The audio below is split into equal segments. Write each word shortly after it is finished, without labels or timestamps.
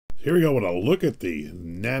Here we go with a look at the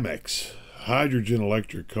Namex hydrogen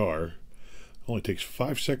electric car. Only takes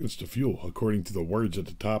 5 seconds to fuel, according to the words at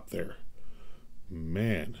the top there.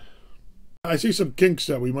 Man. I see some kinks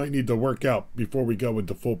that we might need to work out before we go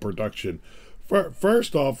into full production.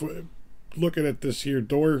 First off, looking at this here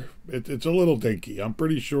door, it's a little dinky. I'm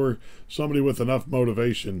pretty sure somebody with enough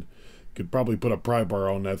motivation could probably put a pry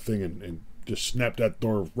bar on that thing and just snap that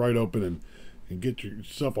door right open and get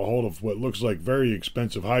yourself a hold of what looks like very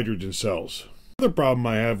expensive hydrogen cells. Another problem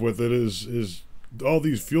I have with it is all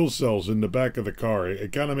these fuel cells in the back of the car.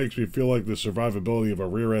 It kind of makes me feel like the survivability of a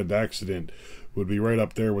rear-end accident would be right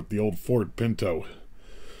up there with the old Ford Pinto.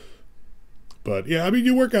 But yeah, I mean,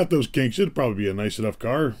 you work out those kinks, it'd probably be a nice enough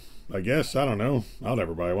car, I guess. I don't know. I'll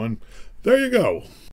never buy one. There you go.